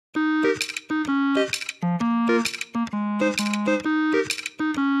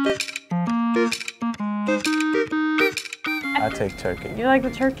take turkey. You like the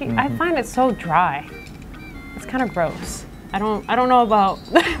turkey? I find it so dry. It's kind of gross. I don't know about.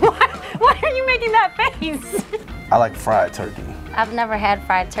 Why are you making that face? I like fried turkey. I've never had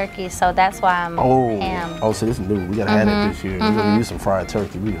fried turkey, so that's why I'm ham. Oh, so this is new. We gotta have that this year. We're gonna use some fried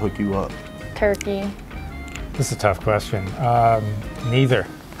turkey. We hook you up. Turkey. This is a tough question. Neither.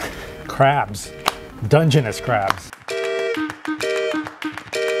 Crabs. Dungeness crabs.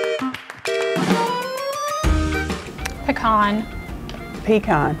 Pecan.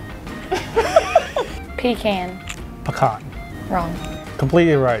 Pecan. Pecan. Pecan. Wrong.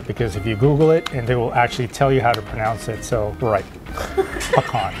 Completely right, because if you Google it, and they will actually tell you how to pronounce it, so right.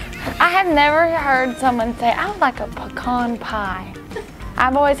 Pecan. I have never heard someone say, I would like a pecan pie.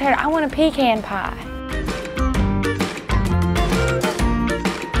 I've always heard, I want a pecan pie.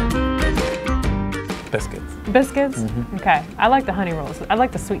 Biscuits. Biscuits? Okay. I like the honey rolls. I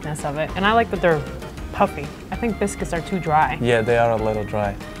like the sweetness of it, and I like that they're puffy. I think biscuits are too dry. Yeah, they are a little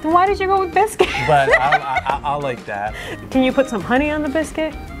dry. Then why did you go with biscuits? But I like that. Can you put some honey on the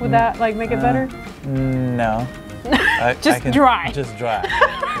biscuit? Would that like make it better? No. Just dry. Just dry.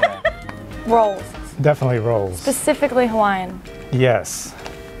 Yeah. Rolls. Definitely rolls. Specifically Hawaiian. Yes.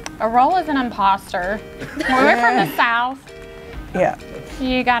 A roll is an imposter. When we're from the South, Yeah.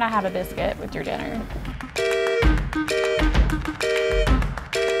 you gotta have a biscuit with your dinner.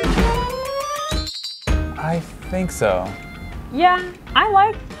 I think so. Yeah, I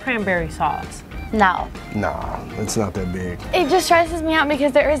like cranberry sauce. No. Nah, it's not that big. It just stresses me out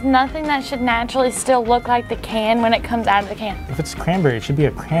because there is nothing that should naturally still look like the can when it comes out of the can. If it's cranberry, it should be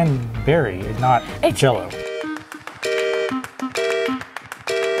a cranberry, not Jello.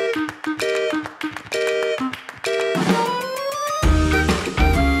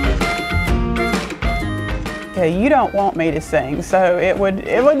 Yeah, you don't want me to sing, so it would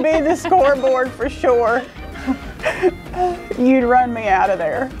be the scoreboard for sure. You'd run me out of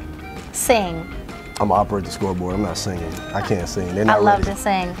there. Sing. I'm gonna operate the scoreboard. I'm not singing. I can't sing. They're I not love ready. to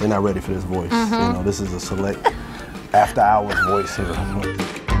sing. They're not ready for this voice. You know, this is a select after hours voice here.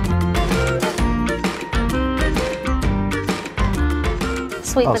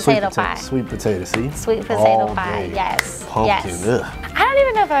 Sweet potato pie. Sweet potato, see? Sweet potato All pie, day. yes. Pumpkin, Yes. ugh. I don't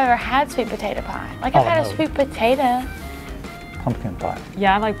even know if I've ever had sweet potato pie. Like I've had a sweet potato. Pumpkin pie.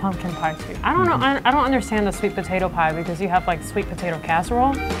 Yeah, I like pumpkin pie too. I don't know. I don't understand the sweet potato pie because you have like sweet potato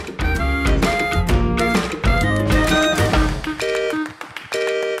casserole.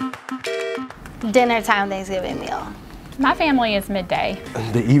 Dinner time Thanksgiving meal. My family is midday.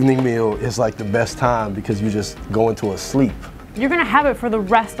 The evening meal is like the best time because you just go into a sleep. You're gonna have it for the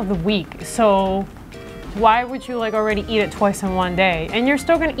rest of the week, so why would you like already eat it twice in one day? And you're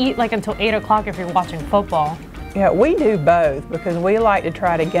still gonna eat like until 8 o'clock if you're watching football. Yeah, we do both because we like to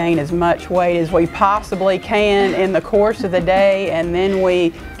try to gain as much weight as we possibly can in the course of the day, and then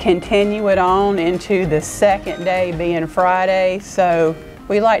we continue it on into the second day being Friday, so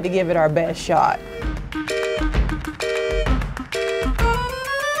we like to give it our best shot.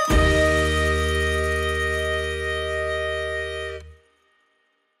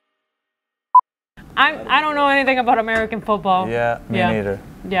 I don't know anything about American football. Yeah, me neither.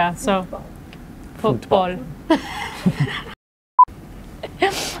 Yeah, so football. I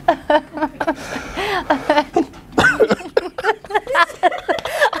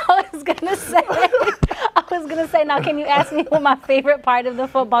was gonna say, now can you ask me what my favorite part of the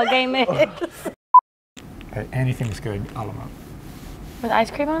football game is? Anything's good, Alamo. With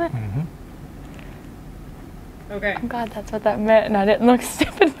ice cream on it? Okay. I'm glad that's what that meant and I didn't look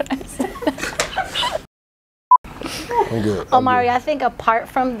stupid when I said that. I'm good. Omari, I think apart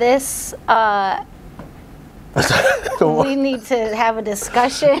from this, we need to have a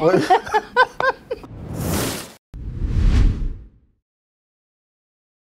discussion.